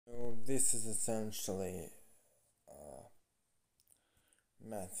This is essentially a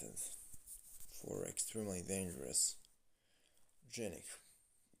method for extremely dangerous Djinnic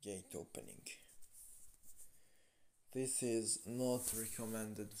gate opening. This is not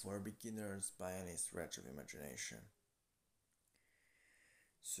recommended for beginners by any stretch of imagination.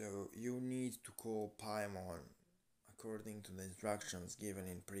 So you need to call Paimon according to the instructions given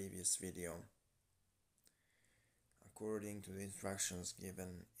in previous video. According to the instructions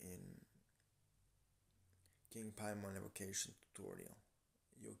given in King Paimon evocation tutorial.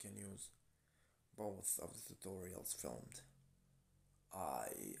 You can use both of the tutorials filmed. I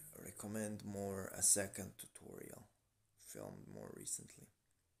recommend more a second tutorial filmed more recently.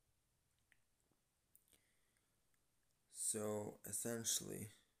 So essentially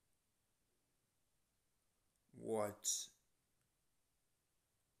what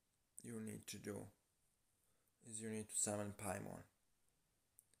you need to do is you need to summon Paimon,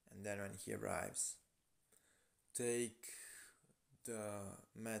 and then when he arrives, take the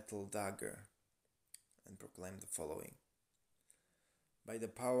metal dagger and proclaim the following: by the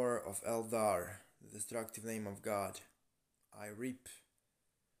power of Eldar, the destructive name of God, I rip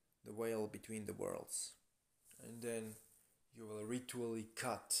the veil between the worlds. And then you will ritually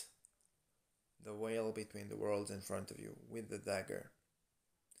cut the veil between the worlds in front of you with the dagger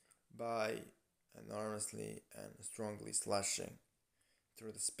by enormously and strongly slashing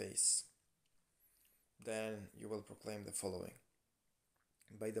through the space. Then you will proclaim the following: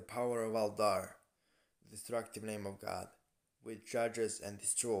 by the power of Eldar, the destructive name of God, which judges and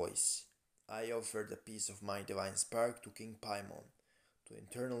destroys, I offer the piece of my divine spark to King Paimon to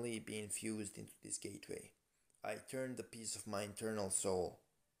internally be infused into this gateway. I turn the piece of my internal soul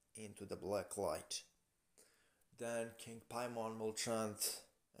into the black light. Then King Paimon will chant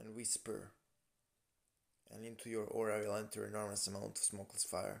and whisper, and into your aura will enter an enormous amount of smokeless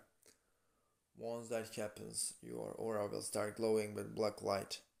fire. Once that happens, your aura will start glowing with black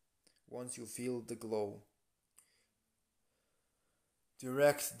light. Once you feel the glow,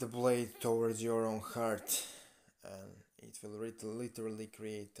 direct the blade towards your own heart, and it will literally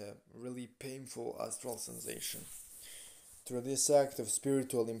create a really painful astral sensation. Through this act of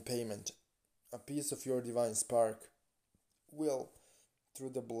spiritual impalement, a piece of your divine spark will, through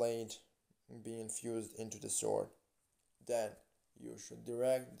the blade, be infused into the sword. Then you should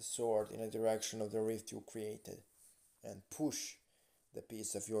direct the sword in a direction of the rift you created and push the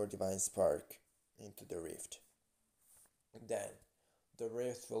piece of your divine spark into the rift. Then the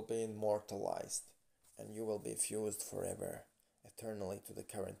rift will be immortalized and you will be fused forever, eternally to the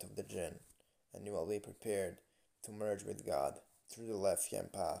current of the Djinn, and you will be prepared to merge with God through the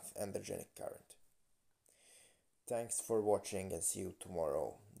left-hand path and the Djinnic current. Thanks for watching and see you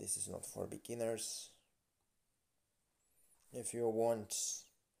tomorrow. This is not for beginners. If you want,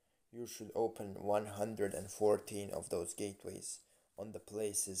 you should open 114 of those gateways on the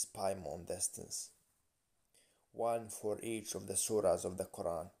places Paimon destines. One for each of the surahs of the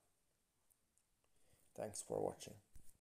Quran. Thanks for watching.